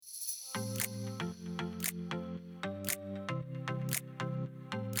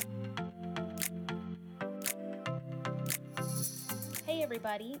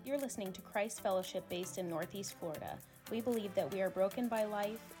everybody. You're listening to Christ Fellowship based in Northeast Florida. We believe that we are broken by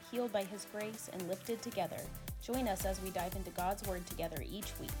life, healed by His grace, and lifted together. Join us as we dive into God's Word together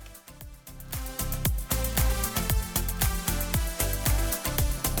each week.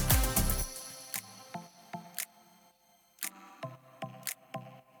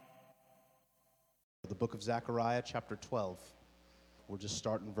 The book of Zechariah, chapter 12. We'll just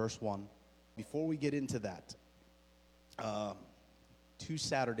start in verse 1. Before we get into that, 2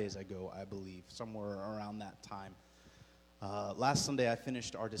 Saturdays ago, I believe, somewhere around that time, last Sunday I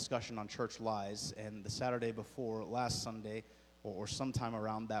finished our discussion on church lies, and the Saturday before last Sunday, or sometime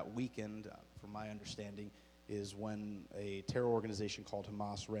around that weekend, from my understanding, is when a terror organization called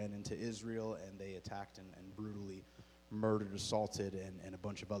Hamas ran into Israel, and they attacked and brutally murdered, assaulted, and a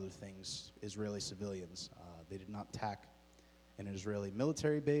bunch of other things, Israeli civilians. They did not attack an Israeli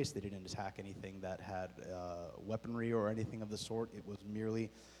military base. They didn't attack anything that had weaponry or anything of the sort. It was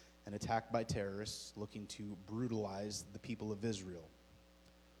merely an attack by terrorists looking to brutalize the people of Israel.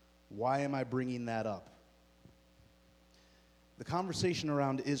 Why am I bringing that up? The conversation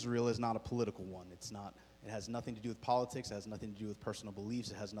around Israel is not a political one. It has nothing to do with politics. It has nothing to do with personal beliefs.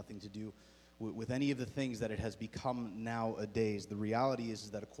 It has nothing to do with any of the things that it has become nowadays. The reality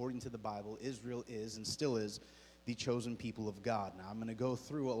is that according to the Bible, Israel is and still is the chosen people of God. Now, I'm going to go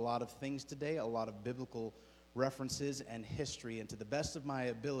through a lot of things today, a lot of biblical references and history, and to the best of my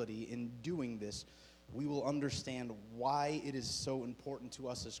ability in doing this, we will understand why it is so important to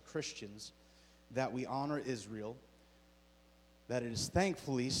us as Christians that we honor Israel, that it is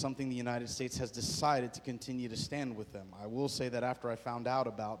thankfully something the United States has decided to continue to stand with them. I will say that after I found out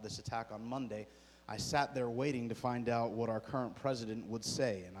about this attack on Monday, I sat there waiting to find out what our current president would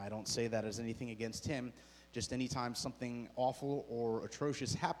say, and I don't say that as anything against him. Just anytime something awful or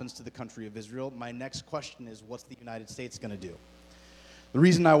atrocious happens to the country of Israel, my next question is, what's the United States going to do? The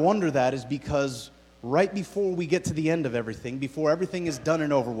reason I wonder that is because right before we get to the end of everything, before everything is done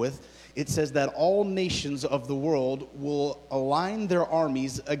and over with, it says that all nations of the world will align their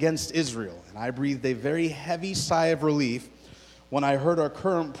armies against Israel. And I breathed a very heavy sigh of relief when I heard our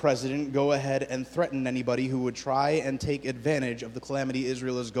current president go ahead and threaten anybody who would try and take advantage of the calamity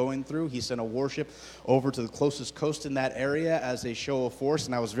Israel is going through. He sent a warship over to the closest coast in that area as a show of force,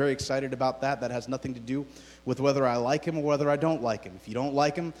 and I was very excited about that. That has nothing to do with whether I like him or whether I don't like him. If you don't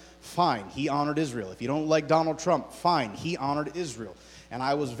like him, fine, he honored Israel. If you don't like Donald Trump, fine, he honored Israel. And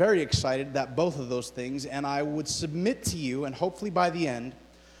I was very excited that both of those things, and I would submit to you, and hopefully by the end,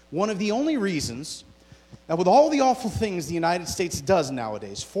 one of the only reasons that with all the awful things the United States does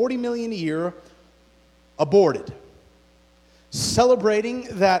nowadays, 40 million a year aborted, celebrating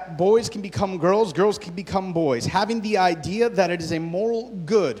that boys can become girls, girls can become boys, having the idea that it is a moral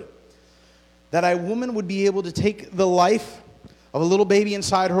good that a woman would be able to take the life of a little baby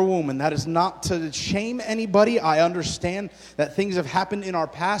inside her womb. And that is not to shame anybody. I understand that things have happened in our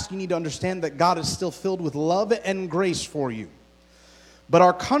past. You need to understand that God is still filled with love and grace for you. But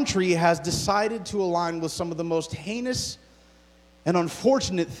our country has decided to align with some of the most heinous and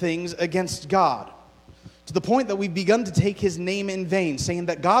unfortunate things against God, to the point that we've begun to take His name in vain, saying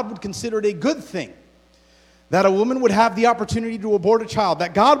that God would consider it a good thing that a woman would have the opportunity to abort a child,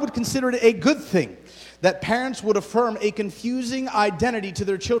 that God would consider it a good thing that parents would affirm a confusing identity to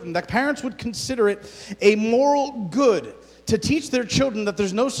their children, that parents would consider it a moral good to teach their children that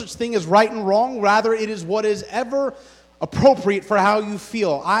there's no such thing as right and wrong, rather it is what is ever appropriate for how you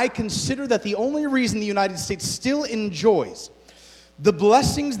feel. I consider that the only reason the United States still enjoys the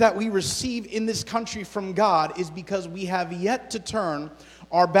blessings that we receive in this country from God is because we have yet to turn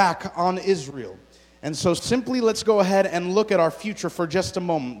our back on Israel. And so simply let's go ahead and look at our future for just a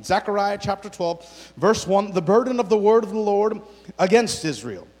moment. Zechariah chapter 12, verse 1, the burden of the word of the Lord against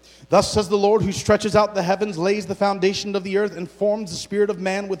Israel. Thus says the Lord, who stretches out the heavens, lays the foundation of the earth, and forms the spirit of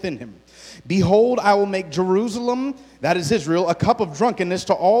man within him. Behold, I will make Jerusalem, that is Israel, a cup of drunkenness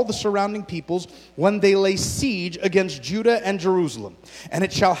to all the surrounding peoples when they lay siege against Judah and Jerusalem. And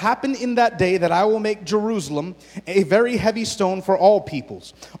it shall happen in that day that I will make Jerusalem a very heavy stone for all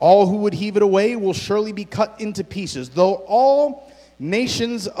peoples. All who would heave it away will surely be cut into pieces. Though all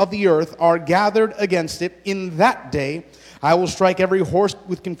nations of the earth are gathered against it, in that day I will strike every horse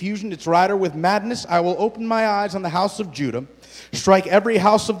with confusion, its rider with madness. I will open my eyes on the house of Judah, strike every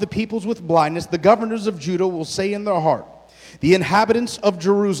house of the peoples with blindness. The governors of Judah will say in their heart, the inhabitants of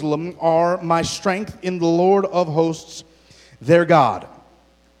Jerusalem are my strength in the Lord of hosts, their God.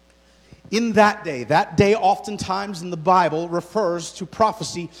 In that day oftentimes in the Bible refers to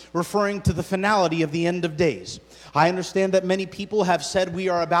prophecy, referring to the finality of the end of days. I understand that many people have said we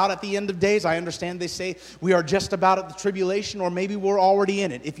are about at the end of days. I understand they say we are just about at the tribulation, or maybe we're already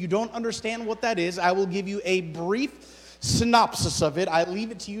in it. If you don't understand what that is, I will give you a brief synopsis of it. I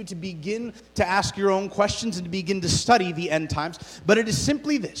leave it to you to begin to ask your own questions and to begin to study the end times. But it is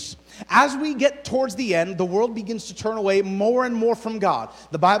simply this. As we get towards the end, the world begins to turn away more and more from God.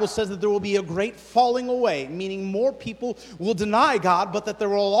 The Bible says that there will be a great falling away, meaning more people will deny God, but that there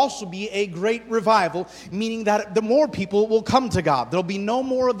will also be a great revival, meaning that the more people will come to God. There'll be no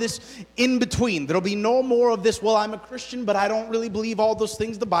more of this in between. There'll be no more of this, well, I'm a Christian, but I don't really believe all those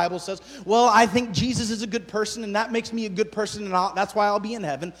things the Bible says. Well, I think Jesus is a good person, and that makes me a good person, and that's why I'll be in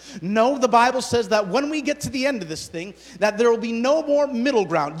heaven. No, the Bible says that when we get to the end of this thing, that there will be no more middle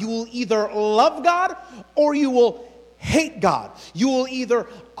ground. You will either love God or you will hate God. You will either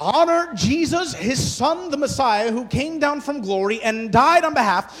honor Jesus, his son, the Messiah, who came down from glory and died on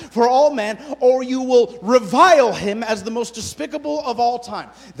behalf for all men, or you will revile him as the most despicable of all time.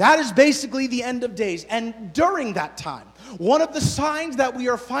 That is basically the end of days. And during that time, one of the signs that we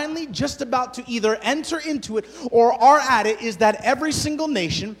are finally just about to either enter into it or are at it is that every single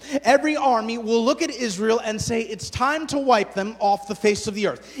nation, every army will look at Israel and say it's time to wipe them off the face of the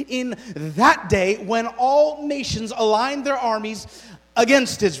earth. In that day, when all nations align their armies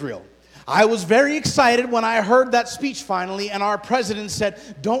against Israel. I was very excited when I heard that speech finally, and our president said,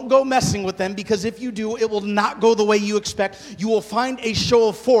 don't go messing with them, because if you do, it will not go the way you expect. You will find a show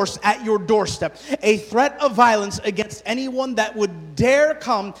of force at your doorstep, a threat of violence against anyone that would dare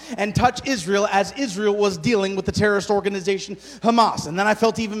come and touch Israel, as Israel was dealing with the terrorist organization Hamas. And then I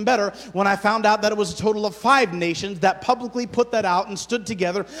felt even better when I found out that it was a total of 5 nations that publicly put that out and stood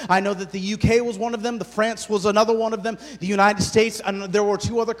together. I know that the UK was one of them, the France was another one of them, the United States, and there were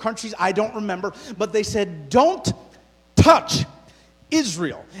 2 other countries I don't remember, but they said, don't touch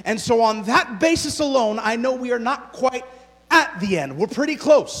Israel. And so on that basis alone, I know we are not quite at the end. We're pretty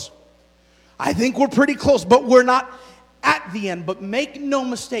close. I think we're pretty close, but we're not at the end. But make no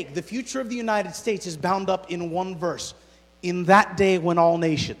mistake, the future of the United States is bound up in one verse. In that day when all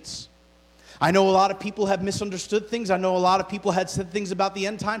nations. I know a lot of people have misunderstood things. I know a lot of people had said things about the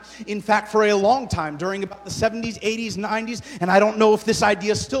end time. In fact, for a long time, during about the 70s, 80s, 90s, and I don't know if this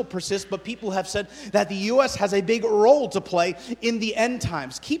idea still persists, but people have said that the U.S. has a big role to play in the end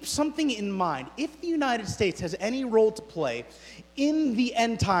times. Keep something in mind. If the United States has any role to play in the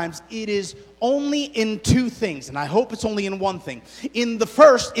end times, it is only in 2 things, and I hope it's only in one thing. In the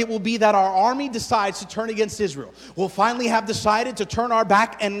first, it will be that our army decides to turn against Israel. We'll finally have decided to turn our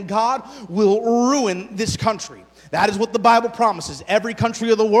back, and God will ruin this country. That is what the Bible promises. Every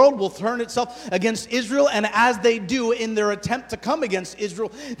country of the world will turn itself against Israel, and as they do in their attempt to come against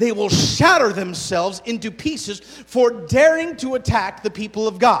Israel, they will shatter themselves into pieces for daring to attack the people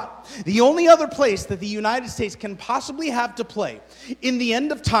of God. The only other place that the United States can possibly have to play in the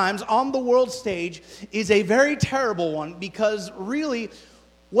end of times on the world stage is a very terrible one, because really,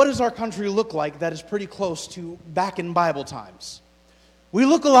 what does our country look like that is pretty close to back in Bible times? We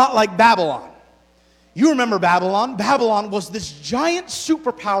look a lot like Babylon. You remember Babylon? Babylon was this giant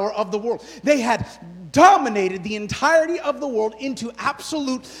superpower of the world. They had dominated the entirety of the world into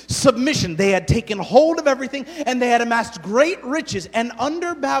absolute submission. They had taken hold of everything, and they had amassed great riches. And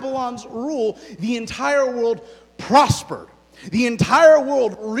under Babylon's rule, the entire world prospered. The entire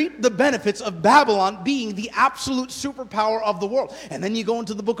world reaped the benefits of Babylon being the absolute superpower of the world. And then you go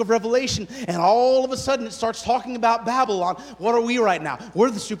into the book of Revelation, and all of a sudden it starts talking about Babylon. What are we right now?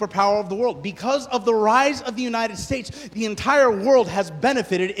 We're the superpower of the world. Because of the rise of the United States, the entire world has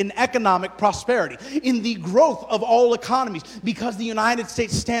benefited in economic prosperity, in the growth of all economies, because the United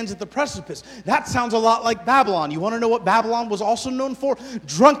States stands at the precipice. That sounds a lot like Babylon. You want to know what Babylon was also known for?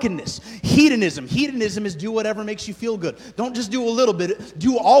 Drunkenness, hedonism. Hedonism is do whatever makes you feel good. Don't just do a little bit,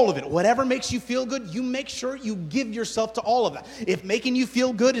 do all of it. Whatever makes you feel good, you make sure you give yourself to all of that. If making you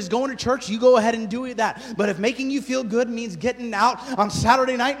feel good is going to church, you go ahead and do that. But if making you feel good means getting out on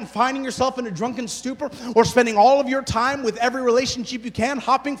Saturday night and finding yourself in a drunken stupor, or spending all of your time with every relationship you can,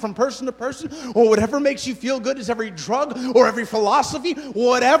 hopping from person to person, or whatever makes you feel good is every drug or every philosophy,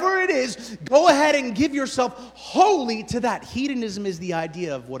 whatever it is, go ahead and give yourself wholly to that. Hedonism is the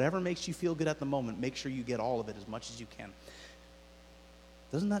idea of whatever makes you feel good at the moment, make sure you get all of it as much as you can.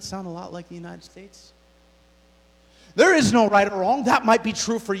 Doesn't that sound a lot like the United States? There is no right or wrong. That might be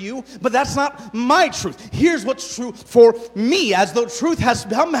true for you, but that's not my truth. Here's what's true for me, as though truth has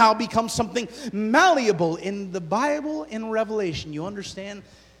somehow become something malleable. In the Bible, in Revelation, you understand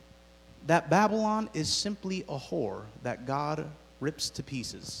that Babylon is simply a whore that God rips to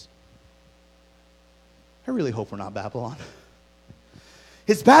pieces. I really hope we're not Babylon.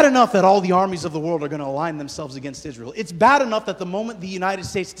 It's bad enough that all the armies of the world are going to align themselves against Israel. It's bad enough that the moment the United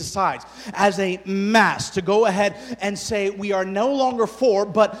States decides as a mass to go ahead and say we are no longer for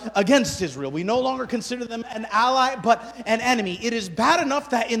but against Israel, we no longer consider them an ally but an enemy. It is bad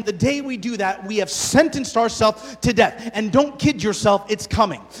enough that in the day we do that, we have sentenced ourselves to death. And don't kid yourself, it's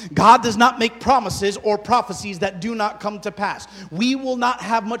coming. God does not make promises or prophecies that do not come to pass. We will not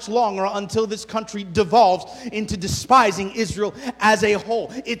have much longer until this country devolves into despising Israel as a whole.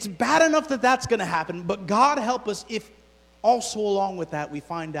 It's bad enough that that's going to happen, but God help us if also along with that we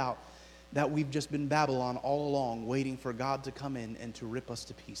find out that we've just been Babylon all along, waiting for God to come in and to rip us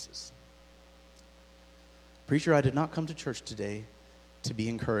to pieces. Preacher, I did not come to church today to be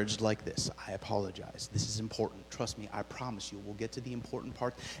encouraged like this. I apologize. This is important. Trust me, I promise you we'll get to the important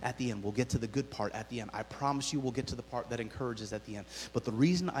part at the end. We'll get to the good part at the end. I promise you we'll get to the part that encourages at the end. But the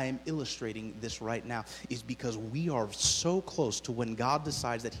reason I am illustrating this right now is because we are so close to when God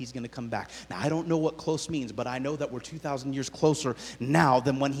decides that he's going to come back. Now, I don't know what close means, but I know that we're 2,000 years closer now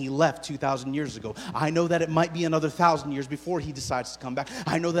than when he left 2,000 years ago. I know that it might be another 1,000 years before he decides to come back.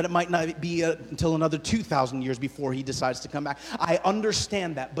 I know that it might not be until another 2,000 years before he decides to come back. I understand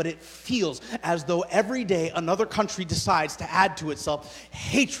that, but it feels as though every day another country decides to add to itself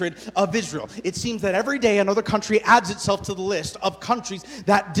hatred of Israel. It seems that every day another country adds itself to the list of countries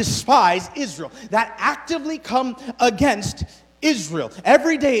that despise Israel, that actively come against Israel.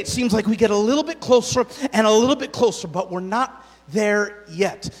 Every day it seems like we get a little bit closer and a little bit closer, but we're not there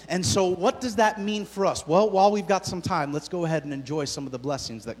yet. And so what does that mean for us? Well, while we've got some time, let's go ahead and enjoy some of the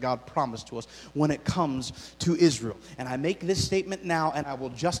blessings that God promised to us when it comes to Israel. And I make this statement now, and I will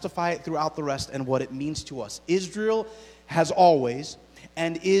justify it throughout the rest and what it means to us. Israel has always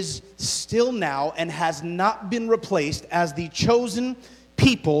and is still now and has not been replaced as the chosen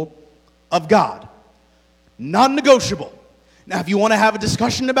people of God. Non-negotiable. Now, if you want to have a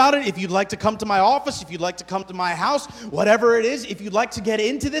discussion about it, if you'd like to come to my office, if you'd like to come to my house, whatever it is, if you'd like to get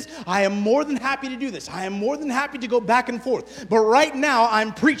into this, I am more than happy to do this. I am more than happy to go back and forth. But right now,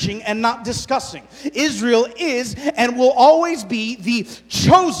 I'm preaching and not discussing. Israel is and will always be the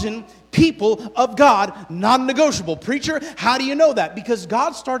chosen people of God, non-negotiable. Preacher, how do you know that? Because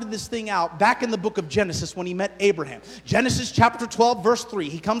God started this thing out back in the book of Genesis when he met Abraham. Genesis chapter 12, verse 3.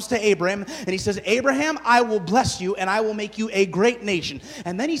 He comes to Abraham and he says, Abraham, I will bless you and I will make you a great nation.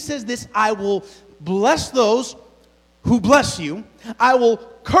 And then he says this, I will bless those who bless you. I will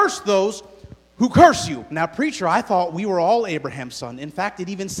curse those who curse you. Now, preacher, I thought we were all Abraham's son. In fact, it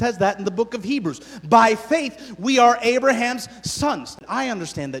even says that in the book of Hebrews. By faith, we are Abraham's sons. I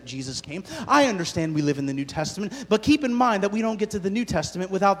understand that Jesus came. I understand we live in the New Testament. But keep in mind that we don't get to the New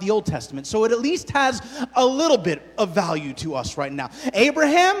Testament without the Old Testament. So it at least has a little bit of value to us right now.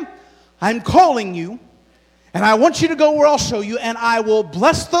 Abraham, I'm calling you. And I want you to go where I'll show you. And I will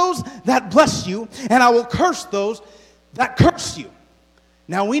bless those that bless you. And I will curse those that curse you.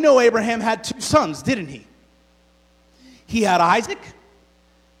 Now, we know Abraham had two sons, didn't he? He had Isaac.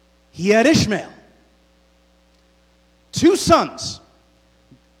 He had Ishmael. Two sons.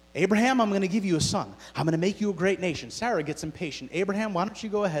 Abraham, I'm going to give you a son. I'm going to make you a great nation. Sarah gets impatient. Abraham, why don't you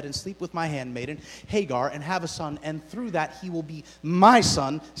go ahead and sleep with my handmaiden, Hagar, and have a son, and through that he will be my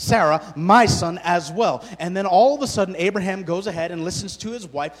son, Sarah, my son as well. And then all of a sudden, Abraham goes ahead and listens to his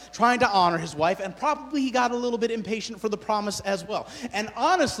wife, trying to honor his wife, and probably he got a little bit impatient for the promise as well. And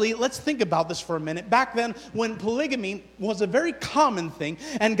honestly, let's think about this for a minute. Back then, when polygamy was a very common thing,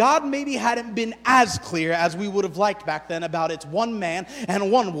 and God maybe hadn't been as clear as we would have liked back then about it's one man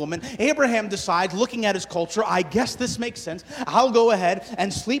and one woman, Abraham decides, looking at his culture, I guess this makes sense. I'll go ahead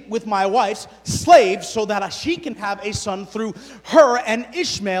and sleep with my wife's slave so that she can have a son through her, and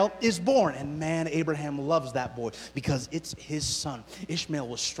Ishmael is born. And man, Abraham loves that boy because it's his son. Ishmael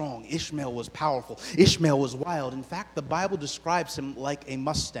was strong. Ishmael was powerful. Ishmael was wild. In fact, the Bible describes him like a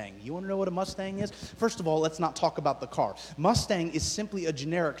Mustang. You want to know what a Mustang is? First of all, let's not talk about the car. Mustang is simply a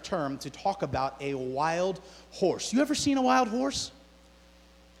generic term to talk about a wild horse. You ever seen a wild horse?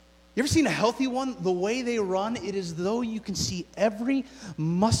 You ever seen a healthy one? The way they run, it is though you can see every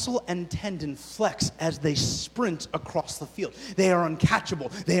muscle and tendon flex as they sprint across the field. They are uncatchable.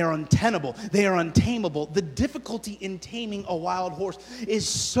 They are untenable. They are untamable. The difficulty in taming a wild horse is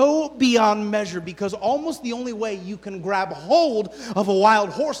so beyond measure because almost the only way you can grab hold of a wild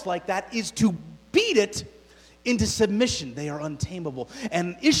horse like that is to beat it into submission. They are untamable.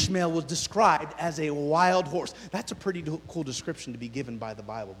 And Ishmael was described as a wild horse. That's a pretty cool description to be given by the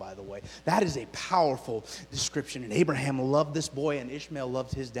Bible, by the way. That is a powerful description. And Abraham loved this boy, and Ishmael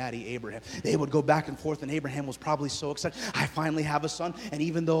loved his daddy, Abraham. They would go back and forth, and Abraham was probably so excited. I finally have a son. And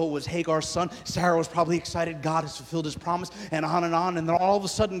even though it was Hagar's son, Sarah was probably excited. God has fulfilled his promise, and on and on. And then all of a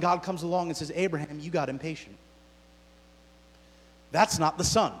sudden, God comes along and says, Abraham, you got impatient. That's not the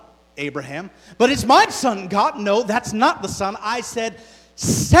son, Abraham. But it's my son, God. No, that's not the son. I said,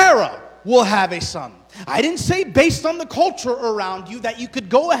 Sarah will have a son. I didn't say based on the culture around you that you could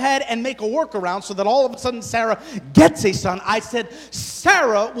go ahead and make a workaround so that all of a sudden Sarah gets a son. I said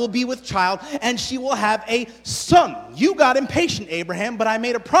Sarah will be with child and she will have a son. You got impatient, Abraham, but I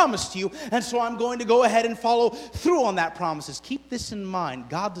made a promise to you, and so I'm going to go ahead and follow through on that promise. Keep this in mind.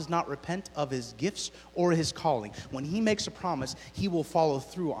 God does not repent of his gifts or his calling. When he makes a promise, he will follow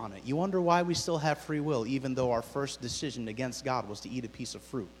through on it. You wonder why we still have free will, even though our first decision against God was to eat a piece of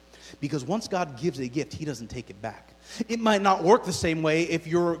fruit. Because once God gives a gift, he doesn't take it back. It might not work the same way if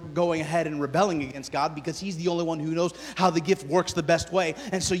you're going ahead and rebelling against God, because he's the only one who knows how the gift works the best way.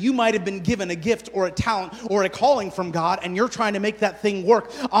 And so you might have been given a gift or a talent or a calling from God, and you're trying to make that thing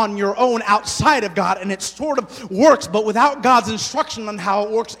work on your own outside of God, and it sort of works, but without God's instruction on how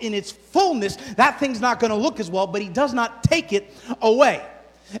it works in its fullness, that thing's not going to look as well, but he does not take it away.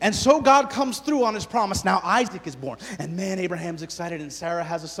 And so God comes through on his promise. Now Isaac is born. And man, Abraham's excited, and Sarah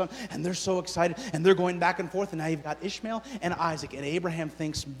has a son, and they're so excited, and they're going back and forth, and now you've got Ishmael and Isaac. And Abraham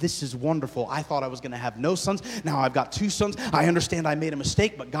thinks, this is wonderful. I thought I was going to have no sons. Now I've got 2 sons. I understand I made a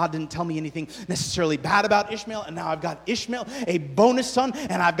mistake, but God didn't tell me anything necessarily bad about Ishmael. And now I've got Ishmael, a bonus son,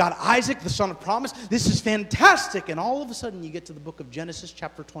 and I've got Isaac, the son of promise. This is fantastic. And all of a sudden you get to the book of Genesis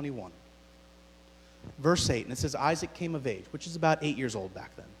chapter 21. Verse 8, and it says, Isaac came of age, which is about 8 years old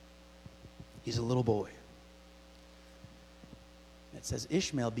back then. He's a little boy. It says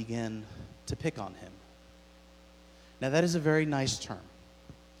Ishmael began to pick on him. Now that is a very nice term.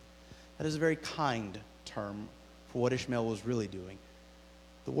 That is a very kind term for what Ishmael was really doing.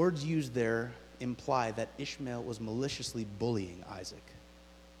 The words used there imply that Ishmael was maliciously bullying Isaac.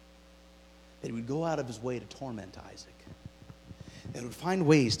 That he would go out of his way to torment Isaac. That he would find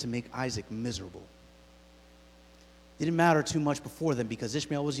ways to make Isaac miserable. It didn't matter too much before then because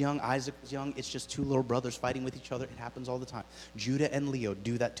Ishmael was young, Isaac was young. It's just 2 little brothers fighting with each other. It happens all the time. Judah and Leo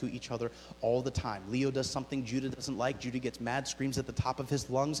do that to each other all the time. Leo does something Judah doesn't like. Judah gets mad, screams at the top of his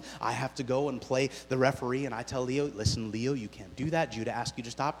lungs. I have to go and play the referee, and I tell Leo, listen, Leo, you can't do that. Judah asks you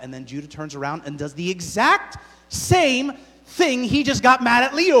to stop, and then Judah turns around and does the exact same thing he just got mad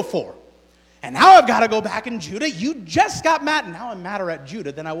at Leo for. And now I've got to go back and Judah, you just got mad. And now I'm madder at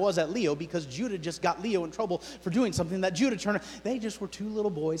Judah than I was at Leo because Judah just got Leo in trouble for doing something that Judah turned. They just were 2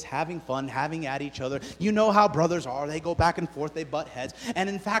 little boys having fun, having at each other. You know how brothers are. They go back and forth. They butt heads. And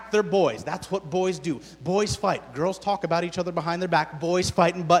in fact, they're boys. That's what boys do. Boys fight. Girls talk about each other behind their back. Boys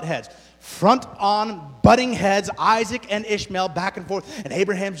fight and butt heads. Front on, butting heads, Isaac and Ishmael back and forth. And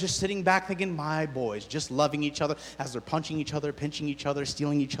Abraham's just sitting back thinking, my boys, just loving each other as they're punching each other, pinching each other,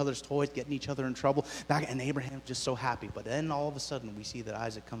 stealing each other's toys, getting each other in trouble. And Abraham's just so happy. But then all of a sudden we see that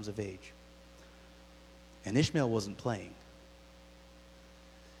Isaac comes of age. And Ishmael wasn't playing.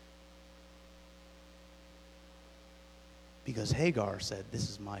 Because Hagar said, this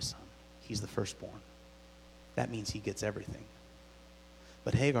is my son. He's the firstborn. That means he gets everything.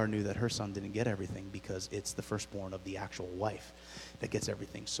 But Hagar knew that her son didn't get everything because it's the firstborn of the actual wife that gets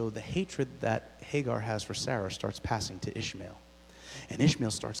everything. So the hatred that Hagar has for Sarah starts passing to Ishmael. And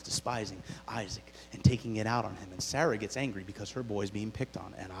Ishmael starts despising Isaac and taking it out on him. And Sarah gets angry because her boy is being picked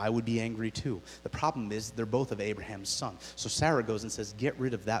on. And I would be angry too. The problem is they're both of Abraham's son. So Sarah goes and says, get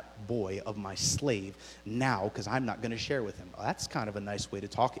rid of that boy of my slave now because I'm not going to share with him. Well, that's kind of a nice way to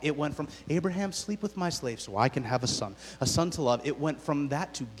talk. It went from Abraham, sleep with my slave so I can have a son to love. It went from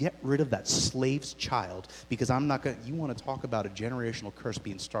that to get rid of that slave's child because I'm not going to, you want to talk about a generational curse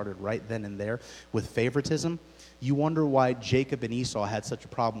being started right then and there with favoritism. You wonder why Jacob and Esau had such a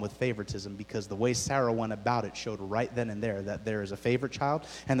problem with favoritism because the way Sarah went about it showed right then and there that there is a favorite child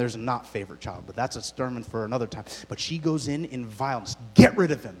and there's a not favorite child. But that's a sermon for another time. But she goes in violence. Get rid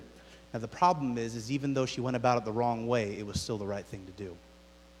of him. Now the problem is even though she went about it the wrong way, it was still the right thing to do.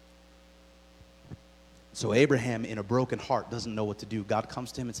 So Abraham, in a broken heart, doesn't know what to do. God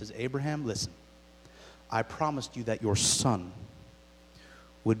comes to him and says, Abraham, listen, I promised you that your son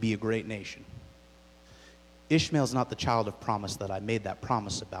would be a great nation. Ishmael's not the child of promise that I made that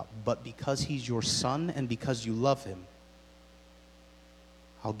promise about, but because he's your son and because you love him,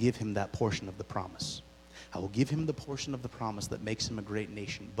 I'll give him that portion of the promise. I will give him the portion of the promise that makes him a great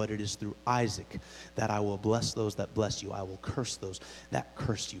nation, but it is through Isaac that I will bless those that bless you. I will curse those that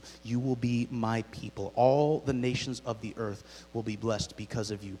curse you. You will be my people. All the nations of the earth will be blessed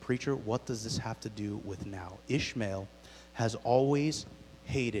because of you. Preacher, what does this have to do with now? Ishmael has always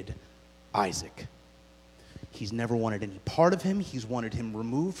hated Isaac. He's never wanted any part of him. He's wanted him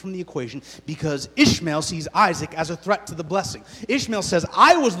removed from the equation because Ishmael sees Isaac as a threat to the blessing. Ishmael says,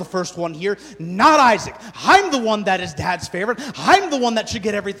 I was the first one here, not Isaac. I'm the one that is dad's favorite. I'm the one that should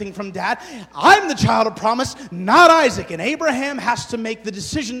get everything from dad. I'm the child of promise, not Isaac. And Abraham has to make the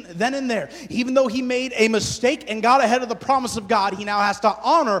decision then and there. Even though he made a mistake and got ahead of the promise of God, he now has to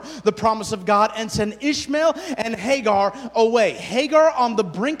honor the promise of God and send Ishmael and Hagar away. Hagar on the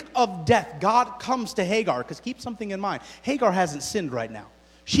brink of death. God comes to Hagar because keep something in mind. Hagar hasn't sinned right now.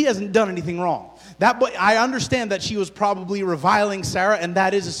 She hasn't done anything wrong. I understand that she was probably reviling Sarah, and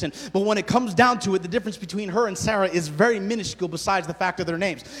that is a sin. But when it comes down to it, the difference between her and Sarah is very minuscule besides the fact of their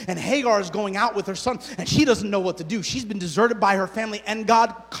names. And Hagar is going out with her son, and she doesn't know what to do. She's been deserted by her family, and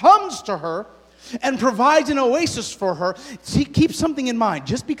God comes to her and provides an oasis for her. See, keep something in mind.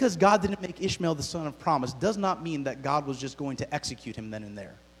 Just because God didn't make Ishmael the son of promise does not mean that God was just going to execute him then and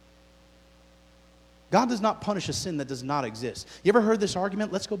there. God does not punish a sin that does not exist. You ever heard this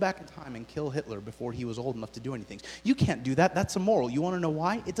argument? Let's go back in time and kill Hitler before he was old enough to do anything. You can't do that. That's immoral. You want to know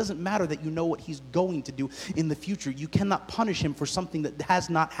why? It doesn't matter that you know what he's going to do in the future. You cannot punish him for something that has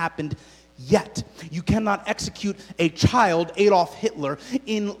not happened yet. You cannot execute a child, Adolf Hitler,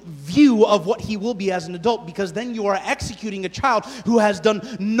 in view of what he will be as an adult, because then you are executing a child who has done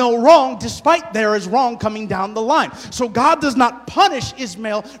no wrong, despite there is wrong coming down the line. So God does not punish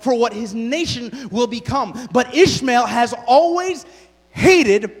Ishmael for what his nation will become. But Ishmael has always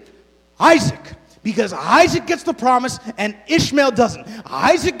hated Isaac, because Isaac gets the promise and Ishmael doesn't.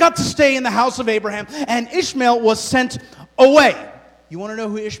 Isaac got to stay in the house of Abraham, and Ishmael was sent away. You want to know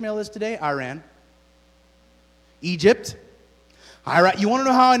who Ishmael is today? Iran. Egypt. Iraq. You want to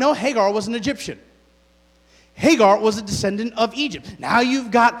know how I know? Hagar was an Egyptian. Hagar was a descendant of Egypt. Now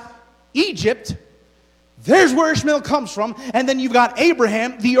you've got Egypt. There's where Ishmael comes from. And then you've got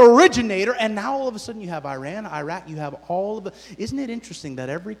Abraham, the originator. And now all of a sudden you have Iran, Iraq. You have all of it. Isn't it interesting that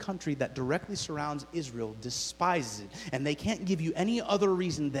every country that directly surrounds Israel despises it? And they can't give you any other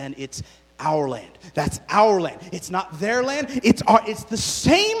reason than it's our land. That's our land. It's not their land. It's the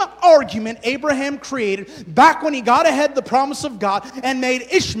same argument Abraham created back when he got ahead the promise of God and made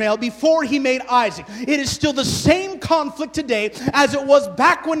Ishmael before he made Isaac. It is still the same conflict today as it was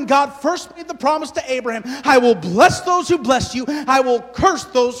back when God first made the promise to Abraham. I will bless those who bless you. I will curse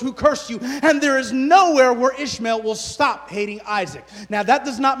those who curse you. And there is nowhere where Ishmael will stop hating Isaac. Now that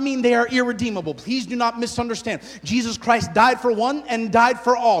does not mean they are irredeemable. Please do not misunderstand. Jesus Christ died for one and died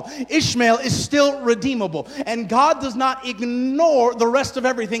for all. Ishmael is still redeemable. And God does not ignore the rest of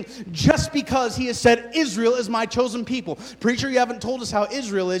everything just because he has said, Israel is my chosen people. Preacher, you haven't told us how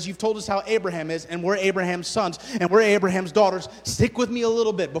Israel is. You've told us how Abraham is, and we're Abraham's sons, and we're Abraham's daughters. Stick with me a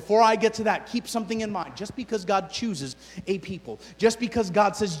little bit. Before I get to that, keep something in mind. Just because God chooses a people, just because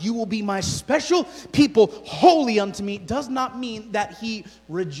God says, you will be my special people, holy unto me, does not mean that he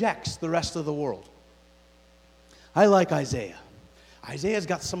rejects the rest of the world. I like Isaiah. Isaiah's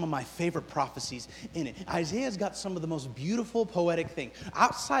got some of my favorite prophecies in it. Isaiah's got some of the most beautiful poetic things.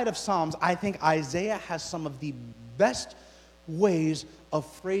 Outside of Psalms, I think Isaiah has some of the best ways of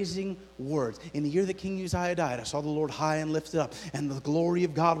phrasing words. In the year that King Uzziah died, I saw the Lord high and lifted up, and the glory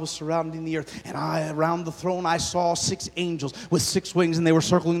of God was surrounding the earth. And around the throne I saw 6 angels with 6 wings, and they were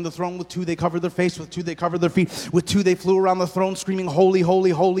circling the throne. With 2 they covered their face, with 2 they covered their feet, with 2 they flew around the throne, screaming, Holy, holy,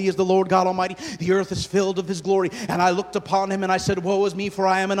 holy is the Lord God Almighty. The earth is filled of his glory. And I looked upon him, and I said, Woe is me, for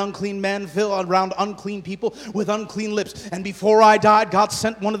I am an unclean man, filled around unclean people with unclean lips. And before I died, God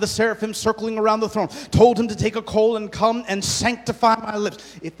sent one of the seraphim circling around the throne, told him to take a coal and come and sanctify my lips.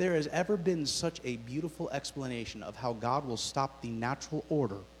 If there has ever been such a beautiful explanation of how God will stop the natural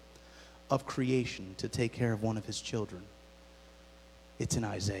order of creation to take care of one of his children, it's in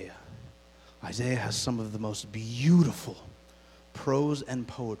Isaiah. Isaiah has some of the most beautiful prose and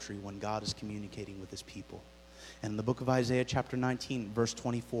poetry when God is communicating with his people. And in the book of Isaiah chapter 19, verse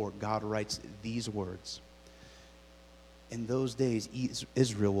 24, God writes these words. In those days,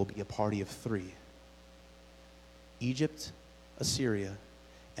 Israel will be a party of 3. Egypt, Assyria,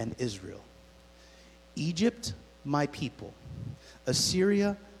 and Israel. Egypt, my people.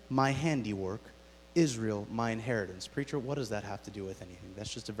 Assyria, my handiwork. Israel my inheritance. Preacher, what does that have to do with anything?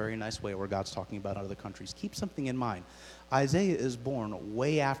 That's just a very nice way where God's talking about other countries. Keep something in mind. Isaiah is born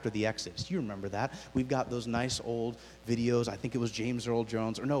way after the Exodus. You remember that. We've got those nice old videos. I think it was James Earl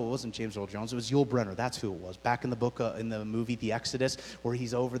Jones. Or no, it wasn't James Earl Jones. It was Yul Brynner. That's who it was. Back in the book, in the movie The Exodus, where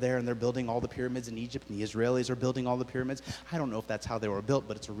he's over there and they're building all the pyramids in Egypt and the Israelis are building all the pyramids. I don't know if that's how they were built,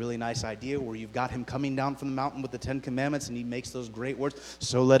 but it's a really nice idea where you've got him coming down from the mountain with the 10 Commandments and he makes those great words.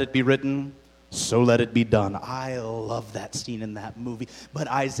 So let it be written. So let it be done. I love that scene in that movie. But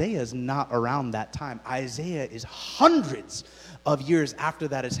Isaiah is not around that time. Isaiah is hundreds of years after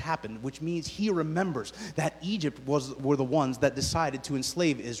that has happened, which means he remembers that Egypt were the ones that decided to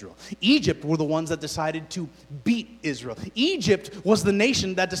enslave Israel. Egypt were the ones that decided to beat Israel. Egypt was the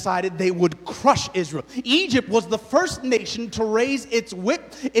nation that decided they would crush Israel. Egypt was the first nation to raise its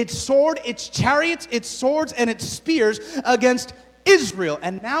whip, its sword, its chariots, its swords, and its spears against Israel.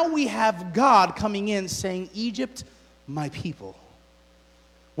 And now we have God coming in saying, Egypt, my people.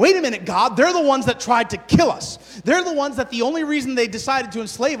 Wait a minute, God, they're the ones that tried to kill us. They're the ones that the only reason they decided to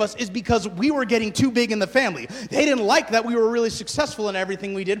enslave us is because we were getting too big in the family. They didn't like that we were really successful in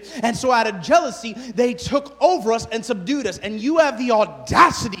everything we did. And so out of jealousy, they took over us and subdued us. And you have the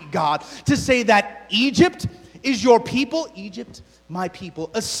audacity, God, to say that Egypt is your people. Egypt, my people.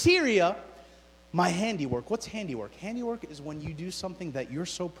 Assyria, my handiwork. What's handiwork? Handiwork is when you do something that you're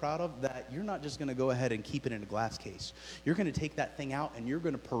so proud of that you're not just going to go ahead and keep it in a glass case. You're going to take that thing out and you're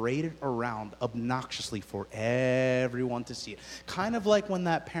going to parade it around obnoxiously for everyone to see it. Kind of like when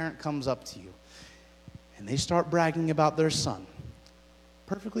that parent comes up to you and they start bragging about their son.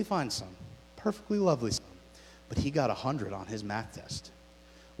 Perfectly fine son. Perfectly lovely son. But he got 100 on his math test.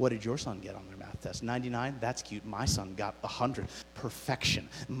 What did your son get on their math test? 99? That's cute. My son got 100. Perfection.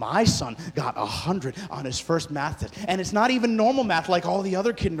 My son got 100 on his first math test. And it's not even normal math like all the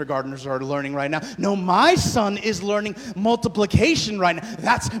other kindergartners are learning right now. No, my son is learning multiplication right now.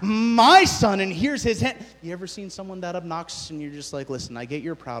 That's my son, and here's his hand. You ever seen someone that obnoxious and you're just like, listen, I get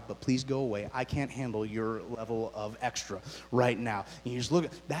you're proud, but please go away. I can't handle your level of extra right now. And you just look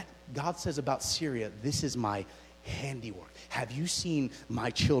at that. God says about Syria, this is my handiwork. Have you seen my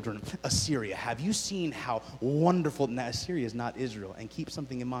children, Assyria? Have you seen how wonderful? Now, Assyria is not Israel. And keep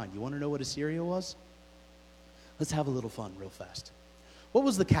something in mind. You want to know what Assyria was? Let's have a little fun real fast. What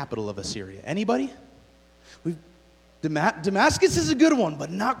was the capital of Assyria? Anybody? Damascus is a good one,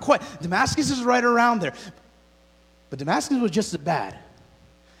 but not quite. Damascus is right around there. But Damascus was just as bad.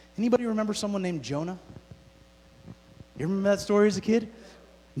 Anybody remember someone named Jonah? You remember that story as a kid?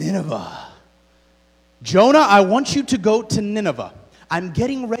 Nineveh. Jonah, I want you to go to Nineveh. I'm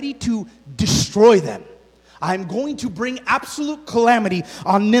getting ready to destroy them. I'm going to bring absolute calamity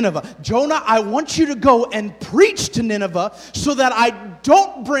on Nineveh. Jonah, I want you to go and preach to Nineveh so that I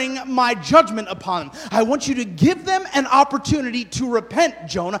don't bring my judgment upon them. I want you to give them an opportunity to repent,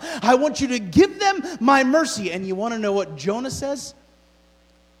 Jonah. I want you to give them my mercy. And you want to know what Jonah says?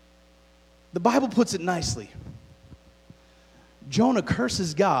 The Bible puts it nicely. Jonah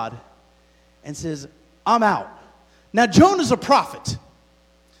curses God and says, I'm out. Now, Jonah's a prophet.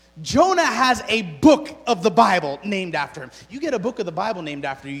 Jonah has a book of the Bible named after him. You get a book of the Bible named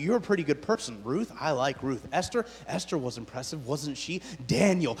after you, you're a pretty good person. Ruth, I like Ruth. Esther was impressive, wasn't she?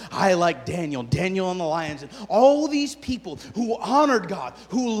 Daniel, I like Daniel. Daniel and the lions. And all these people who honored God,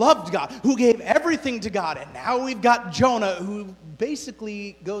 who loved God, who gave everything to God. And now we've got Jonah who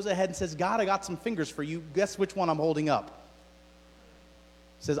basically goes ahead and says, God, I got some fingers for you. Guess which one I'm holding up?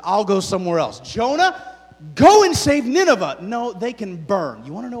 Says, I'll go somewhere else. Jonah, go and save Nineveh. No, they can burn.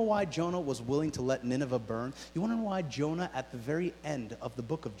 You want to know why Jonah was willing to let Nineveh burn? You want to know why Jonah, at the very end of the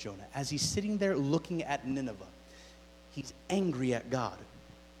book of Jonah, as he's sitting there looking at Nineveh, he's angry at God.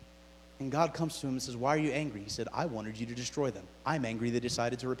 And God comes to him and says, why are you angry? He said, I wanted you to destroy them. I'm angry they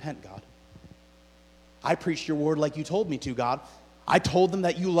decided to repent, God. I preached your word like you told me to, God. I told them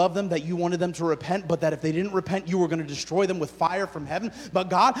that you love them, that you wanted them to repent, but that if they didn't repent, you were going to destroy them with fire from heaven. But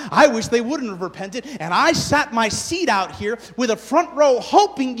God, I wish they wouldn't have repented, and I sat my seat out here with a front row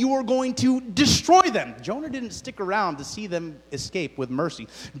hoping you were going to destroy them. Jonah didn't stick around to see them escape with mercy.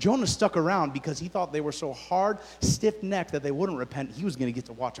 Jonah stuck around because he thought they were so hard, stiff-necked that they wouldn't repent. He was going to get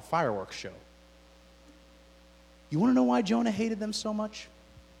to watch a fireworks show. You want to know why Jonah hated them so much?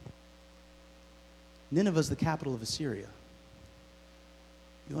 Nineveh's the capital of Assyria.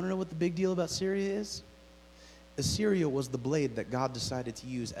 You want to know what the big deal about Syria is? Assyria was the blade that God decided to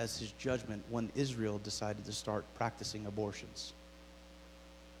use as his judgment when Israel decided to start practicing abortions.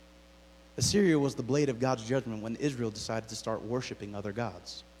 Assyria was the blade of God's judgment when Israel decided to start worshiping other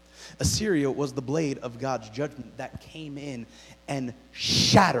gods. Assyria was the blade of God's judgment that came in and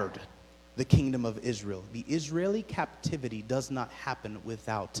shattered the kingdom of Israel. The Israeli captivity does not happen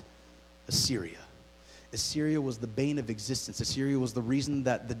without Assyria. Assyria was the bane of existence. Assyria was the reason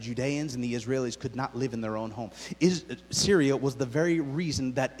that the Judeans and the Israelis could not live in their own home. Assyria was the very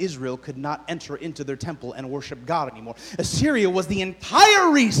reason that Israel could not enter into their temple and worship God anymore. Assyria was the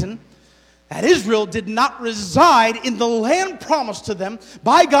entire reason that Israel did not reside in the land promised to them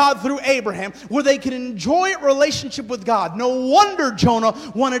by God through Abraham, where they could enjoy a relationship with God. No wonder Jonah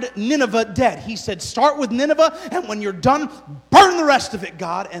wanted Nineveh dead. He said, start with Nineveh, and when you're done, burn the rest of it,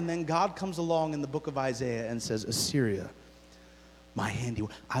 God. And then God comes along in the book of Isaiah and says, Assyria, my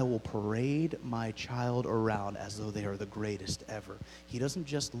handiwork, I will parade my child around as though they are the greatest ever. He doesn't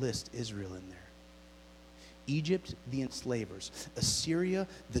just list Israel in there. Egypt, the enslavers. Assyria,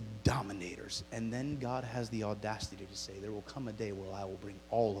 the dominators. And then God has the audacity to say, there will come a day where I will bring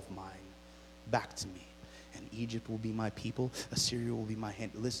all of mine back to me. And Egypt will be my people. Assyria will be my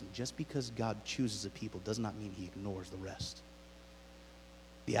hand. Listen, just because God chooses a people does not mean he ignores the rest.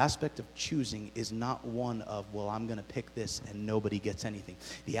 The aspect of choosing is not one of, well, I'm going to pick this and nobody gets anything.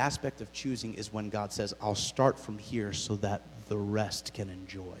 The aspect of choosing is when God says, I'll start from here so that the rest can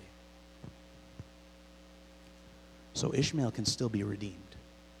enjoy. So Ishmael can still be redeemed.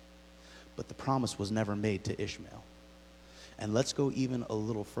 But the promise was never made to Ishmael. And let's go even a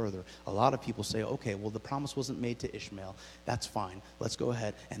little further. A lot of people say, okay, well, the promise wasn't made to Ishmael. That's fine. Let's go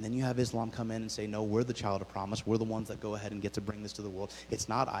ahead. And then you have Islam come in and say, no, we're the child of promise. We're the ones that go ahead and get to bring this to the world. It's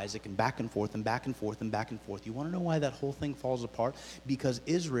not Isaac, and back and forth and back and forth and back and forth. You want to know why that whole thing falls apart? Because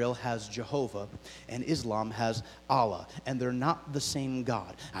Israel has Jehovah and Islam has Allah, and they're not the same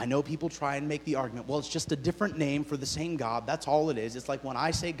God. I know people try and make the argument, well, it's just a different name for the same God. That's all it is. It's like when I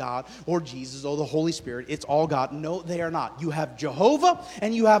say God or Jesus or the Holy Spirit, it's all God. No, they are not. You have Jehovah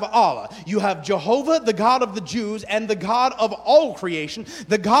and you have Allah. You have Jehovah, the God of the Jews, and the God of all creation,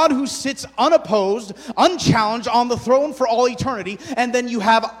 the God who sits unopposed, unchallenged on the throne for all eternity. And then you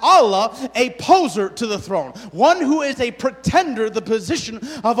have Allah, a poser to the throne, one who is a pretender, the position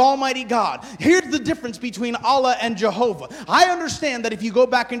of Almighty God. Here's the difference between Allah and Jehovah. I understand that if you go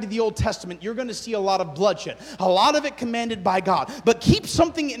back into the Old Testament, you're going to see a lot of bloodshed, a lot of it commanded by God. But keep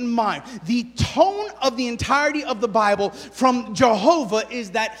something in mind. The tone of the entirety of the Bible from Jehovah is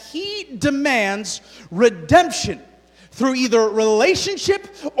that he demands redemption through either relationship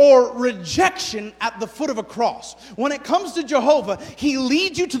or rejection at the foot of a cross. When it comes to Jehovah, he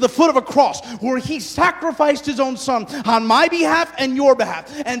leads you to the foot of a cross where he sacrificed his own son on my behalf and your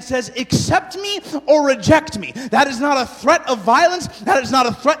behalf and says, accept me or reject me. That is not a threat of violence. That is not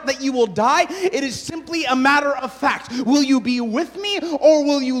a threat that you will die. It is simply a matter of fact. Will you be with me or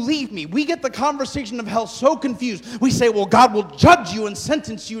will you leave me? We get the conversation of hell so confused. We say, well, God will judge you and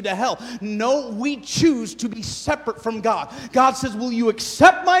sentence you to hell. No, we choose to be separate from God. God says, will you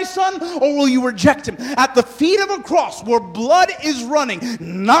accept my son or will you reject him? At the feet of a cross where blood is running,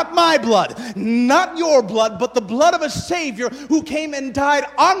 not my blood, not your blood, but the blood of a Savior who came and died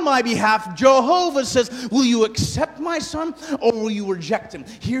on my behalf, Jehovah says, will you accept my son or will you reject him?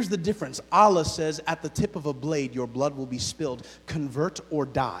 Here's the difference. Allah says, at the tip of a blade, your blood will be spilled. Convert or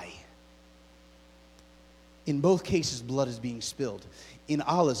die. In both cases, blood is being spilled. In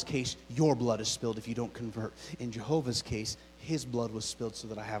Allah's case, your blood is spilled if you don't convert. In Jehovah's case, his blood was spilled so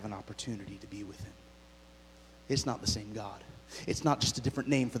that I have an opportunity to be with him. It's not the same God. It's not just a different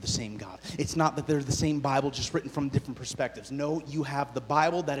name for the same God. It's not that they're the same Bible just written from different perspectives. No, you have the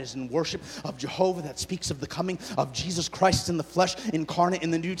Bible that is in worship of Jehovah that speaks of the coming of Jesus Christ in the flesh incarnate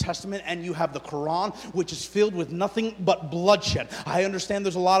in the New Testament, and you have the Quran, which is filled with nothing but bloodshed. I understand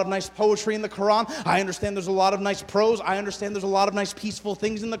there's a lot of nice poetry in the Quran. I understand there's a lot of nice prose. I understand there's a lot of nice peaceful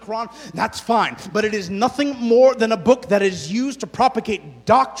things in the Quran. That's fine. But it is nothing more than a book that is used to propagate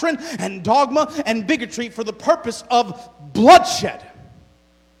doctrine and dogma and bigotry for the purpose of bloodshed.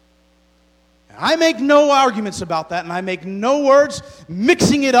 I make no arguments about that, and I make no words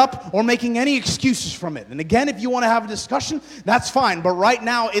mixing it up or making any excuses from it. And again, if you want to have a discussion, that's fine. But right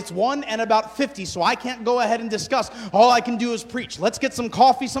now, it's 1 and about 50, so I can't go ahead and discuss. All I can do is preach. Let's get some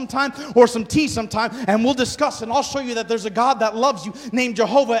coffee sometime or some tea sometime, and we'll discuss. And I'll show you that there's a God that loves you named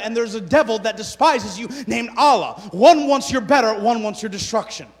Jehovah, and there's a devil that despises you named Allah. One wants your better, one wants your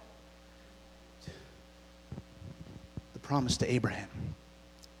destruction. The promise to Abraham.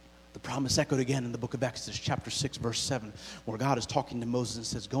 The promise echoed again in the book of Exodus, chapter 6, verse 7, where God is talking to Moses and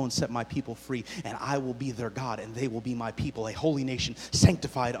says, go and set my people free, and I will be their God, and they will be my people, a holy nation,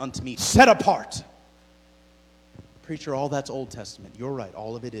 sanctified unto me, set apart. Preacher, all that's Old Testament. You're right.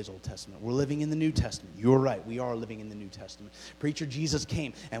 All of it is Old Testament. We're living in the New Testament. You're right. We are living in the New Testament. Preacher, Jesus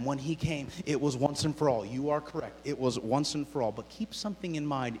came, and when he came, it was once and for all. You are correct. It was once and for all. But keep something in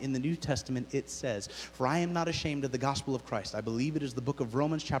mind. In the New Testament, it says, "For I am not ashamed of the gospel of Christ." I believe it is the book of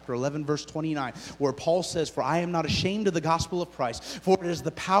Romans, chapter 11, verse 29, where Paul says, "For I am not ashamed of the gospel of Christ, for it is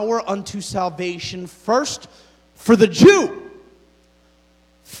the power unto salvation first for the Jew."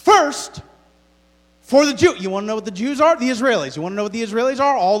 First for the Jew. You want to know what the Jews are? The Israelis. You want to know what the Israelis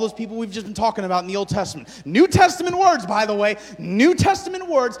are? All those people we've just been talking about in the Old Testament. New Testament words, by the way. New Testament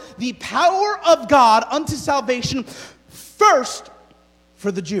words. The power of God unto salvation first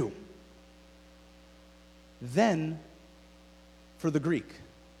for the Jew. Then for the Greek.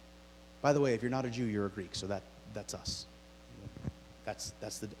 By the way, if you're not a Jew, you're a Greek. So that's us.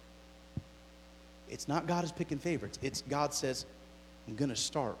 It's not God is picking favorites. It's God says, I'm going to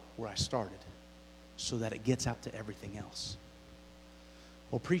start where I started, so that it gets out to everything else.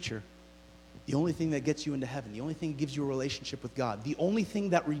 Well, preacher, the only thing that gets you into heaven, the only thing that gives you a relationship with God, the only thing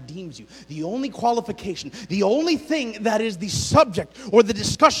that redeems you, the only qualification, the only thing that is the subject or the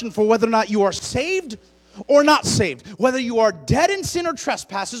discussion for whether or not you are saved or not saved, whether you are dead in sin or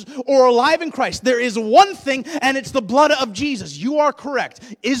trespasses or alive in Christ, there is one thing, and it's the blood of Jesus. You are correct.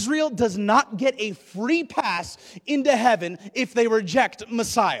 Israel does not get a free pass into heaven if they reject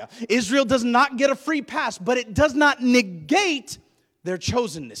Messiah. Israel does not get a free pass, but it does not negate their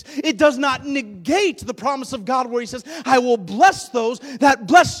chosenness. It does not negate the promise of God where he says, I will bless those that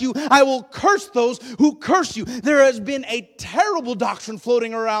bless you. I will curse those who curse you. There has been a terrible doctrine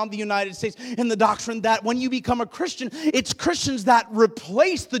floating around the United States in the doctrine that when you become a Christian, it's Christians that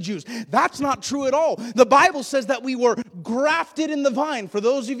replace the Jews. That's not true at all. The Bible says that we were grafted in the vine. For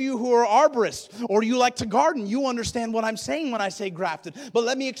those of you who are arborists or you like to garden, you understand what I'm saying when I say grafted. But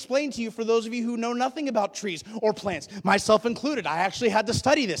let me explain to you, for those of you who know nothing about trees or plants, myself included, I actually had to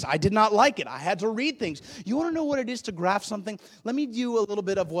study this. I did not like it. I had to read things. You want to know what it is to graft something? Let me do a little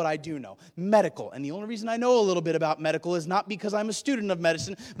bit of what I do know. Medical. And the only reason I know a little bit about medical is not because I'm a student of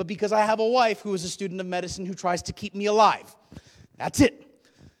medicine, but because I have a wife who is a student of medicine who tries to keep me alive. That's it.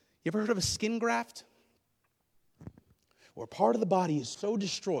 You ever heard of a skin graft? Where part of the body is so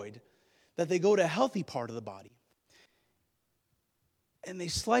destroyed that they go to a healthy part of the body and they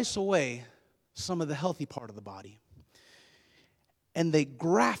slice away some of the healthy part of the body. And they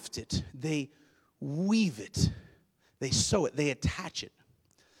graft it, they weave it, they sew it, they attach it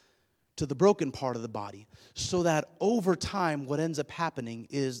to the broken part of the body, so that over time what ends up happening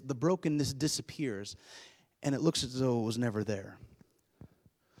is the brokenness disappears and it looks as though it was never there.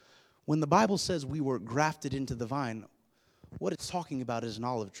 When the Bible says we were grafted into the vine, what it's talking about is an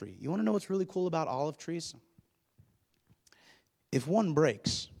olive tree. You want to know what's really cool about olive trees? If one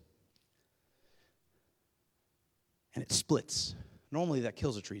breaks and it splits, normally that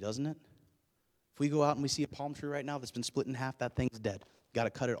kills a tree, doesn't it? If we go out and we see a palm tree right now that's been split in half, that thing's dead. Got to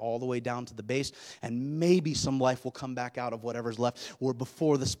cut it all the way down to the base, and maybe some life will come back out of whatever's left or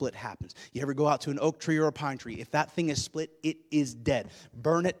before the split happens. You ever go out to an oak tree or a pine tree? If that thing is split, it is dead.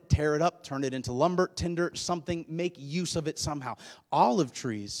 Burn it, tear it up, turn it into lumber, tinder, something, make use of it somehow. Olive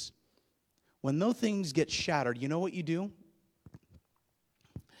trees, when those things get shattered, you know what you do?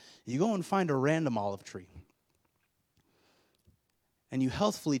 You go and find a random olive tree, and you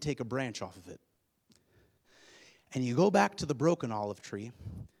healthfully take a branch off of it. And you go back to the broken olive tree,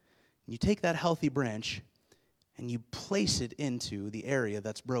 and you take that healthy branch, and you place it into the area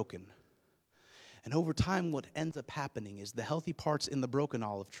that's broken. And over time, what ends up happening is the healthy parts in the broken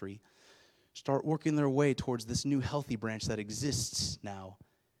olive tree start working their way towards this new healthy branch that exists now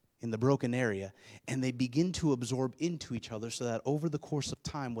in the broken area, and they begin to absorb into each other, so that over the course of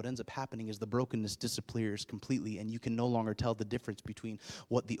time, what ends up happening is the brokenness disappears completely, and you can no longer tell the difference between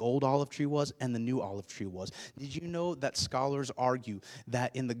what the old olive tree was and the new olive tree was. Did you know that scholars argue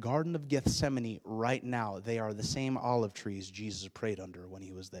that in the Garden of Gethsemane right now, they are the same olive trees Jesus prayed under when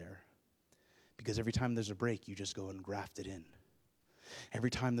he was there? Because every time there's a break, you just go and graft it in. Every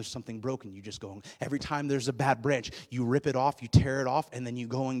time there's something broken, you just go. Every time there's a bad branch, you rip it off, you tear it off, and then you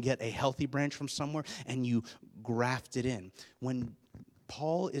go and get a healthy branch from somewhere, and you graft it in. When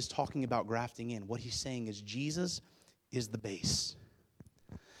Paul is talking about grafting in, what he's saying is Jesus is the base.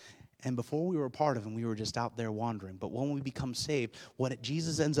 And before we were a part of him, we were just out there wandering. But when we become saved, what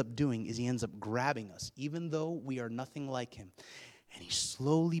Jesus ends up doing is he ends up grabbing us, even though we are nothing like him. And he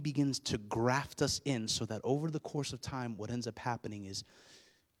slowly begins to graft us in, so that over the course of time, what ends up happening is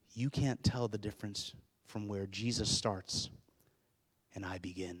you can't tell the difference from where Jesus starts and I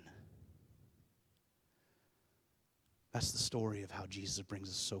begin. That's the story of how Jesus brings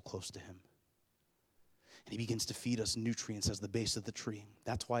us so close to him. And he begins to feed us nutrients as the base of the tree.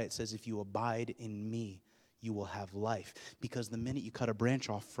 That's why it says, if you abide in me, you will have life. Because the minute you cut a branch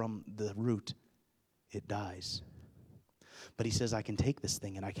off from the root, it dies. But he says, I can take this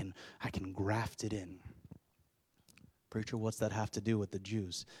thing and I can graft it in. Preacher, what's that have to do with the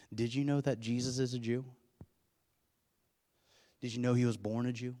Jews? Did you know that Jesus is a Jew? Did you know he was born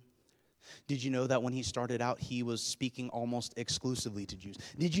a Jew? Did you know that when he started out, he was speaking almost exclusively to Jews?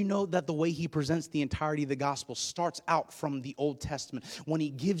 Did you know that the way he presents the entirety of the gospel starts out from the Old Testament when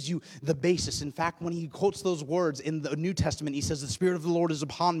he gives you the basis? In fact, when he quotes those words in the New Testament, he says, the Spirit of the Lord is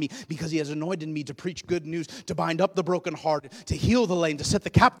upon me because he has anointed me to preach good news, to bind up the brokenhearted, to heal the lame, to set the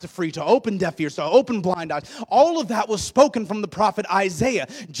captive free, to open deaf ears, to open blind eyes. All of that was spoken from the prophet Isaiah.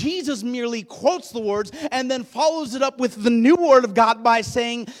 Jesus merely quotes the words and then follows it up with the new word of God by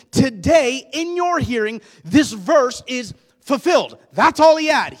saying, today, in your hearing, this verse is fulfilled. That's all he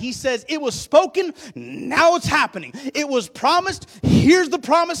had. He says, it was spoken, now it's happening. It was promised, here's the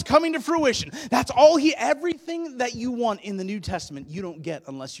promise coming to fruition. That's all everything that you want in the New Testament, you don't get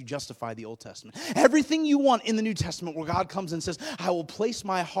unless you justify the Old Testament. Everything you want in the New Testament where God comes and says, I will place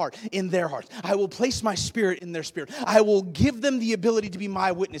my heart in their hearts. I will place my spirit in their spirit. I will give them the ability to be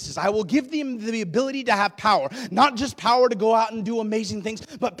my witnesses. I will give them the ability to have power. Not just power to go out and do amazing things,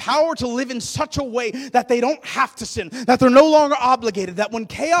 but power to live in such a way that they don't have to sin, that they're no longer obligated, that when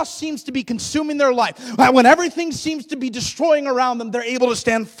chaos seems to be consuming their life, that when everything seems to be destroying around them, they're able to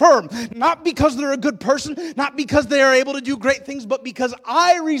stand firm. Not because they're a good person, not because they are able to do great things, but because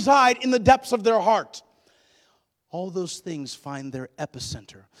I reside in the depths of their heart. All those things find their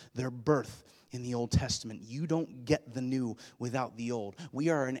epicenter, their birth in the Old Testament. You don't get the new without the old. We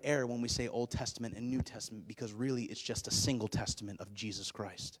are in error when we say Old Testament and New Testament because really it's just a single testament of Jesus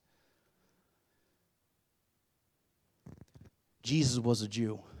Christ. Jesus was a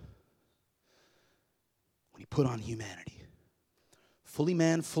Jew when he put on humanity. Fully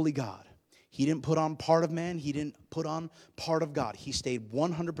man, fully God. He didn't put on part of man. He didn't put on part of God. He stayed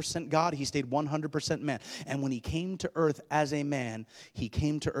 100% God. He stayed 100% man. And when he came to earth as a man, he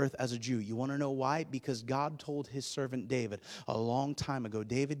came to earth as a Jew. You want to know why? Because God told his servant David a long time ago,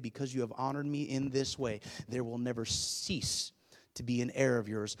 David, because you have honored me in this way, there will never cease to be an heir of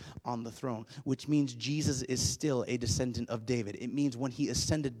yours on the throne, which means Jesus is still a descendant of David. It means when he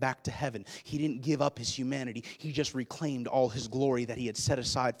ascended back to heaven, he didn't give up his humanity. He just reclaimed all his glory that he had set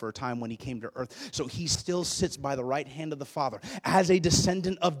aside for a time when he came to earth. So he still sits by the right hand of the Father as a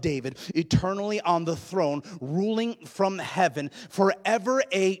descendant of David, eternally on the throne, ruling from heaven, forever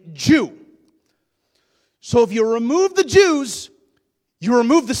a Jew. So if you remove the Jews, you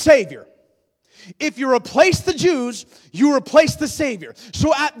remove the Savior. If you replace the Jews, you replace the Savior.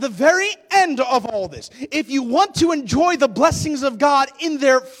 So at the very end of all this, if you want to enjoy the blessings of God in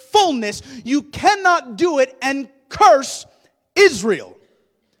their fullness, you cannot do it and curse Israel.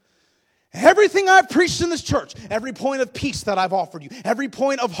 Everything I've preached in this church, every point of peace that I've offered you, every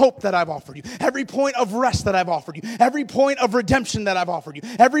point of hope that I've offered you, every point of rest that I've offered you, every point of redemption that I've offered you,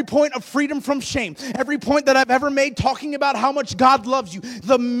 every point of freedom from shame, every point that I've ever made talking about how much God loves you,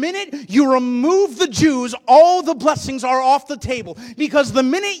 the minute you remove the Jews, all the blessings are off the table. Because the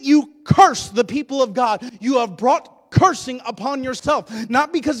minute you curse the people of God, you have brought cursing upon yourself.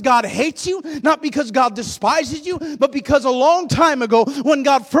 Not because God hates you, not because God despises you, but because a long time ago, when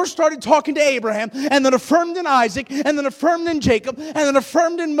God first started talking to Abraham, and then affirmed in Isaac, and then affirmed in Jacob, and then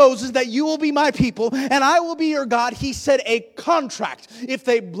affirmed in Moses that you will be my people, and I will be your God, he said a contract. If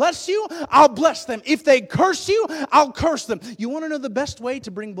they bless you, I'll bless them. If they curse you, I'll curse them. You want to know the best way to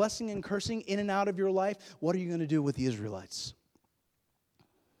bring blessing and cursing in and out of your life? What are you going to do with the Israelites?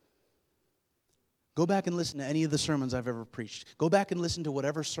 Go back and listen to any of the sermons I've ever preached. Go back and listen to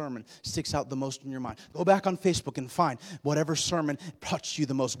whatever sermon sticks out the most in your mind. Go back on Facebook and find whatever sermon touched you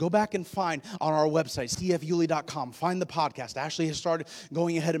the most. Go back and find on our website, cfuli.com. Find the podcast. Ashley has started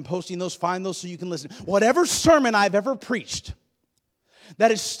going ahead and posting those. Find those so you can listen. Whatever sermon I've ever preached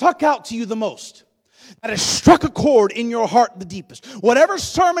that has stuck out to you the most, that has struck a chord in your heart the deepest. Whatever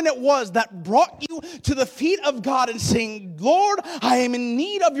sermon it was that brought you to the feet of God and saying, Lord, I am in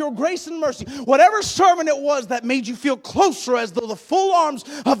need of your grace and mercy. Whatever sermon it was that made you feel closer as though the full arms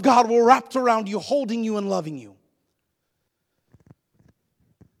of God were wrapped around you, holding you and loving you.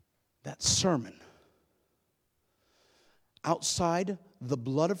 That sermon, outside the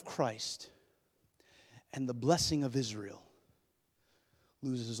blood of Christ and the blessing of Israel,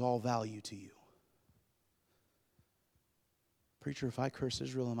 loses all value to you. Preacher, if I curse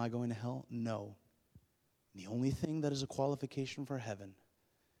Israel, am I going to hell? No. The only thing that is a qualification for heaven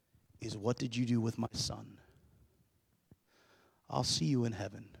is, what did you do with my son? I'll see you in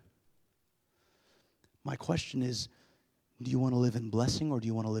heaven. My question is, do you want to live in blessing or do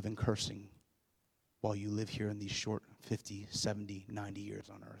you want to live in cursing while you live here in these short 50, 70, 90 years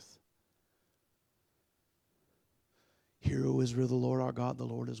on earth? Hear, O Israel, the Lord our God, the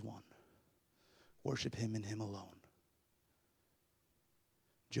Lord is one. Worship him and him alone.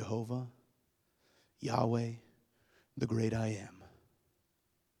 Jehovah, Yahweh, the great I am.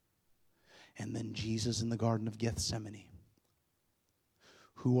 And then Jesus in the Garden of Gethsemane.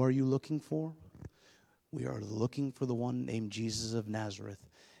 Who are you looking for? We are looking for the one named Jesus of Nazareth.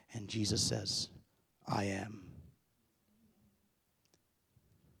 And Jesus says, I am.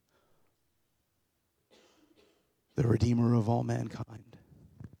 The Redeemer of all mankind.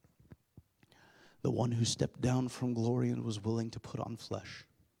 The one who stepped down from glory and was willing to put on flesh.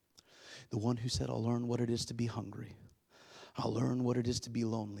 The one who said, I'll learn what it is to be hungry. I'll learn what it is to be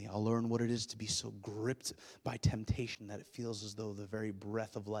lonely. I'll learn what it is to be so gripped by temptation that it feels as though the very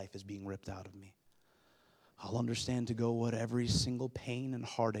breath of life is being ripped out of me. I'll understand to go what every single pain and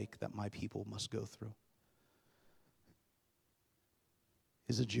heartache that my people must go through.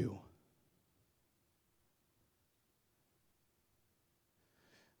 Is a Jew.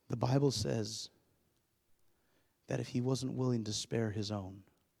 The Bible says that if he wasn't willing to spare his own,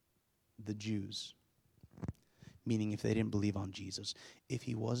 the Jews, meaning if they didn't believe on Jesus, if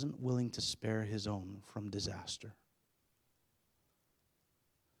he wasn't willing to spare his own from disaster,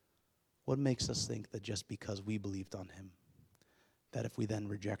 what makes us think that just because we believed on him, that if we then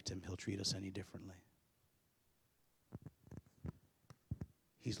reject him, he'll treat us any differently?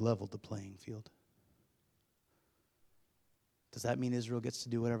 He's leveled the playing field. Does that mean Israel gets to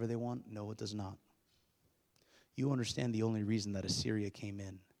do whatever they want? No, it does not. You understand the only reason that Assyria came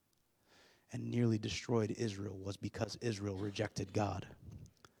in and nearly destroyed Israel was because Israel rejected God.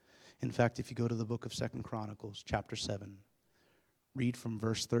 In fact, if you go to the book of 2 Chronicles, chapter 7, read from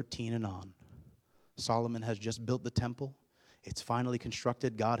verse 13 and on. Solomon has just built the temple. It's finally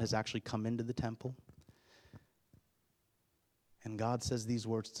constructed. God has actually come into the temple. And God says these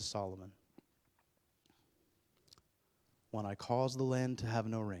words to Solomon. When I cause the land to have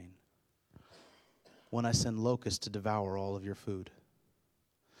no rain, when I send locusts to devour all of your food,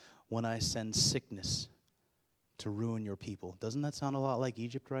 when I send sickness to ruin your people. Doesn't that sound a lot like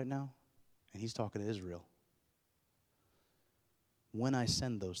Egypt right now? And he's talking to Israel. When I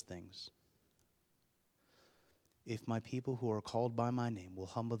send those things, if my people who are called by my name will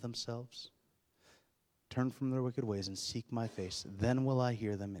humble themselves, turn from their wicked ways and seek my face, then will I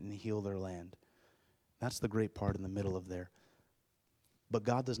hear them and heal their land. That's the great part in the middle of there. But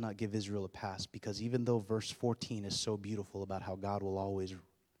God does not give Israel a pass, because even though verse 14 is so beautiful about how God will always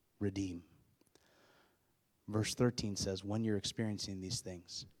redeem, verse 13 says when you're experiencing these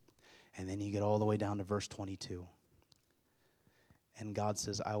things, and then you get all the way down to verse 22, and God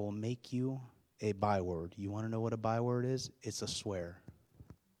says, I will make you a byword. You want to know what a byword is? It's a swear.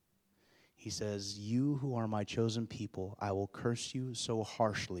 He says, you who are my chosen people, I will curse you so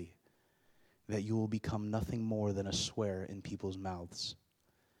harshly that you will become nothing more than a swear in people's mouths.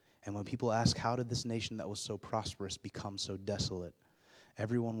 And when people ask, how did this nation that was so prosperous become so desolate?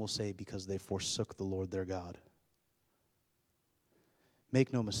 Everyone will say, because they forsook the Lord their God.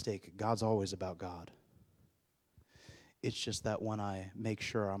 Make no mistake, God's always about God. It's just that when I make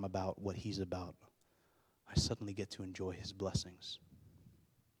sure I'm about what he's about, I suddenly get to enjoy his blessings.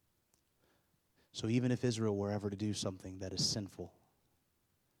 So even if Israel were ever to do something that is sinful,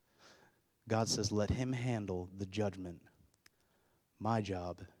 God says, let him handle the judgment. My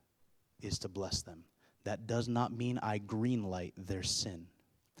job is to bless them. That does not mean I greenlight their sin.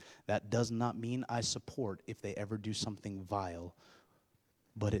 That does not mean I support if they ever do something vile.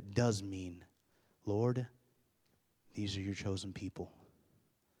 But it does mean, Lord, these are your chosen people.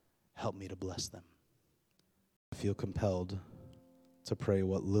 Help me to bless them. I feel compelled to pray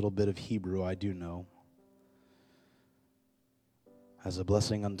what little bit of Hebrew I do know as a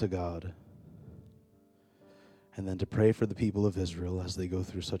blessing unto God, and then to pray for the people of Israel as they go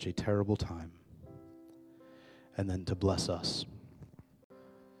through such a terrible time, and then to bless us.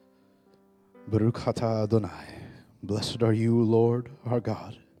 Baruch atah Adonai, blessed are you, Lord, our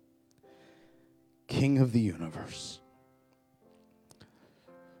God, King of the universe.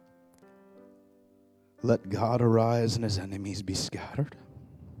 Let God arise and his enemies be scattered.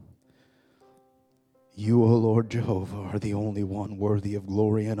 You, O Lord Jehovah, are the only one worthy of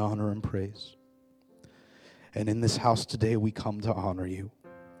glory and honor and praise. And in this house today we come to honor you,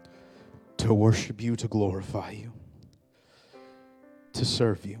 to worship you, to glorify you, to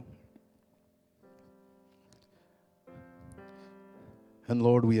serve you. And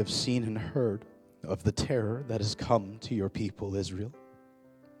Lord, we have seen and heard of the terror that has come to your people, Israel.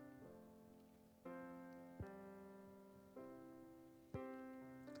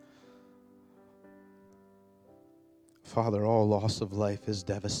 Father, all loss of life is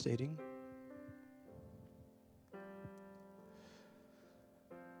devastating.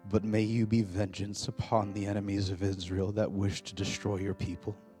 But may you be vengeance upon the enemies of Israel that wish to destroy your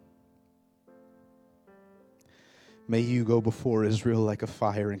people. May you go before Israel like a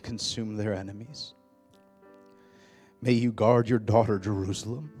fire and consume their enemies. May you guard your daughter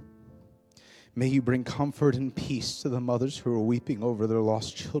Jerusalem. May you bring comfort and peace to the mothers who are weeping over their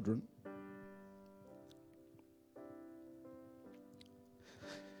lost children.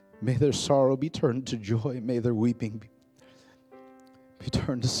 May their sorrow be turned to joy. May their weeping be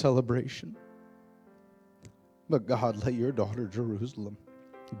turned to celebration. But God, let your daughter Jerusalem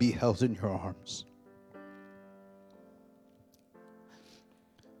be held in your arms.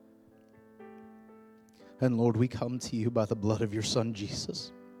 And Lord, we come to you by the blood of your Son,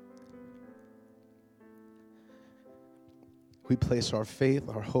 Jesus. We place our faith,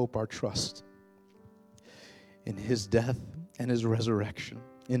 our hope, our trust in his death and his resurrection,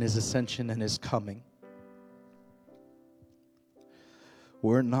 in his ascension and his coming.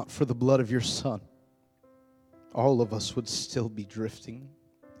 Were it not for the blood of your Son, all of us would still be drifting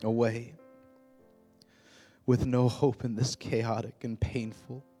away with no hope in this chaotic and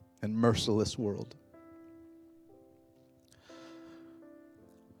painful and merciless world.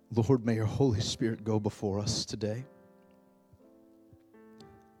 Lord, may your Holy Spirit go before us today.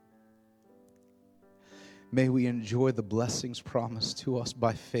 May we enjoy the blessings promised to us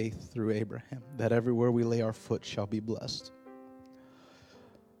by faith through Abraham, that everywhere we lay our foot shall be blessed.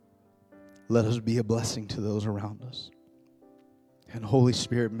 Let us be a blessing to those around us. And Holy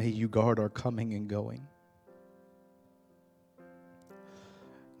Spirit, may you guard our coming and going,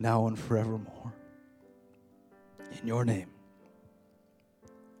 now and forevermore. In your name,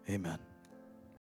 amen.